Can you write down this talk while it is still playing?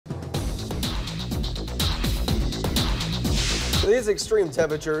These extreme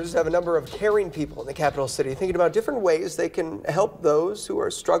temperatures have a number of caring people in the capital city thinking about different ways they can help those who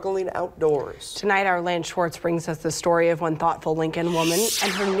are struggling outdoors. Tonight, our Lance Schwartz brings us the story of one thoughtful Lincoln woman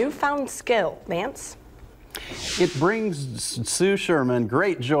and her newfound skill. Lance? It brings Sue Sherman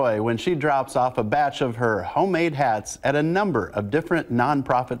great joy when she drops off a batch of her homemade hats at a number of different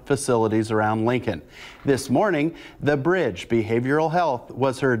nonprofit facilities around Lincoln. This morning, the Bridge Behavioral Health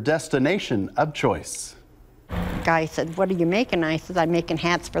was her destination of choice. Guy said, "What are you making?" I said, "I'm making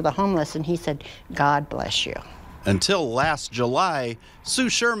hats for the homeless." And he said, "God bless you." Until last July, Sue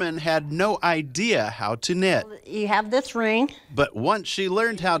Sherman had no idea how to knit. You have this ring. But once she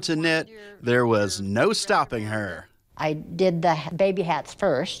learned how to knit, there was no stopping her. I did the baby hats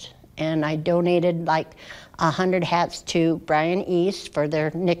first, and I donated like 100 hats to Brian East for their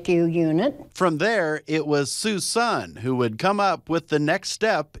NICU unit. From there, it was Sue's son who would come up with the next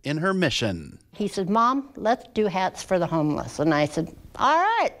step in her mission. He said, "Mom, let's do hats for the homeless." And I said, "All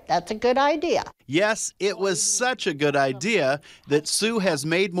right, that's a good idea." Yes, it was such a good idea that Sue has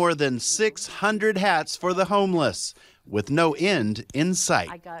made more than 600 hats for the homeless, with no end in sight.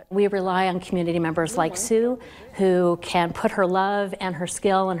 We rely on community members like Sue, who can put her love and her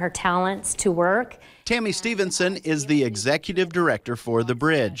skill and her talents to work. Tammy Stevenson is the executive director for the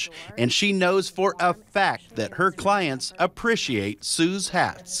Bridge, and she knows for a fact that her clients appreciate Sue's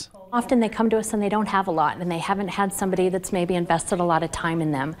hats. Often they come to us and they don't have a lot, and they haven't had somebody that's maybe invested a lot of time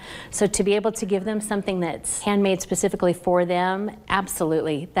in them. So to be able to give them something that's handmade specifically for them,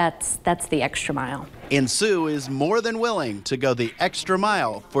 absolutely, that's the extra mile. And Sue is more than willing to go the extra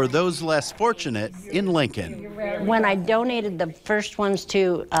mile for those less fortunate in Lincoln. When I donated the first ones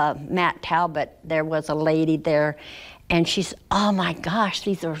to Matt Talbot, there was a lady there, and she said, "Oh my gosh,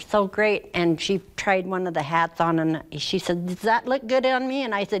 these are so great." And she tried one of the hats on, and she said, "Does that look good on me?"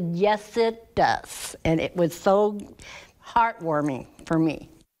 And I said, "Yes, it does." And it was so heartwarming for me.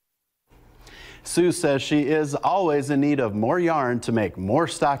 Sue says she is always in need of more yarn to make more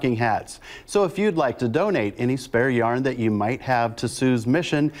stocking hats. So if you'd like to donate any spare yarn that you might have to Sue's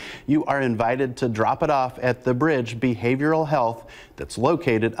mission, you are invited to drop it off at the Bridge Behavioral Health that's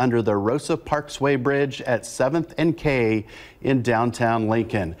located under the Rosa Parksway Bridge at 7th and K in downtown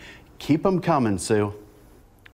Lincoln. Keep them coming, Sue.